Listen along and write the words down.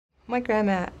My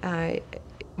grandma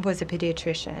was a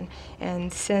pediatrician,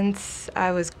 and since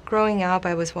I was growing up,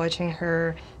 I was watching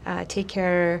her take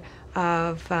care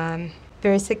of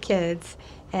very sick kids,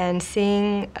 and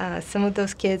seeing some of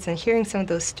those kids and hearing some of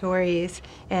those stories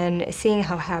and seeing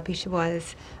how happy she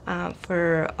was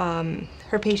for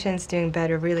her patients doing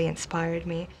better really inspired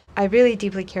me. I really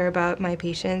deeply care about my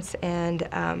patients, and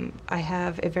I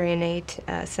have a very innate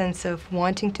sense of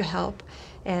wanting to help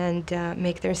and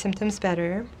make their symptoms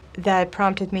better. That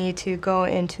prompted me to go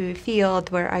into a field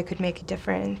where I could make a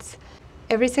difference.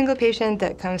 Every single patient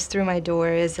that comes through my door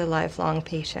is a lifelong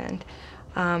patient.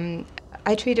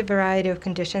 I treat a variety of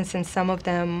conditions, and some of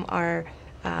them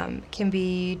can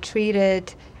be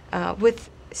treated with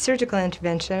surgical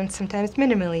intervention, sometimes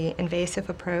minimally invasive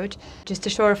approach, just a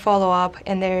short follow-up,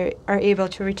 and they are able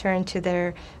to return to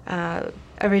their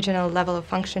original level of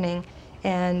functioning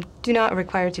and do not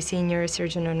require to see a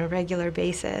neurosurgeon on a regular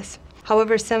basis.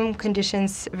 However, some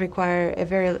conditions require a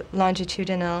very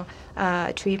longitudinal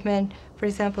treatment. For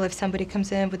example, if somebody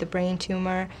comes in with a brain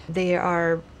tumor, they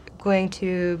are going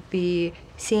to be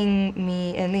seeing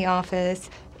me in the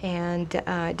office and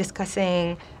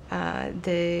discussing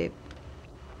the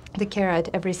care at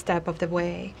every step of the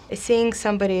way. Seeing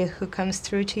somebody who comes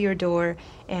through to your door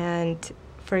and,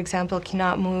 for example,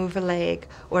 cannot move a leg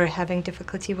or having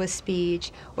difficulty with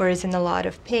speech or is in a lot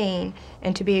of pain,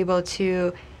 and to be able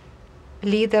to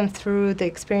lead them through the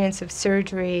experience of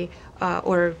surgery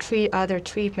or other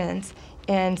treatments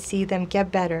and see them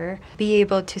get better, be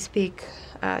able to speak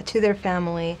to their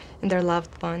family and their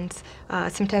loved ones,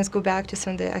 sometimes go back to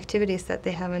some of the activities that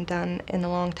they haven't done in a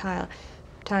long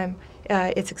time.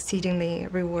 It's exceedingly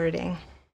rewarding.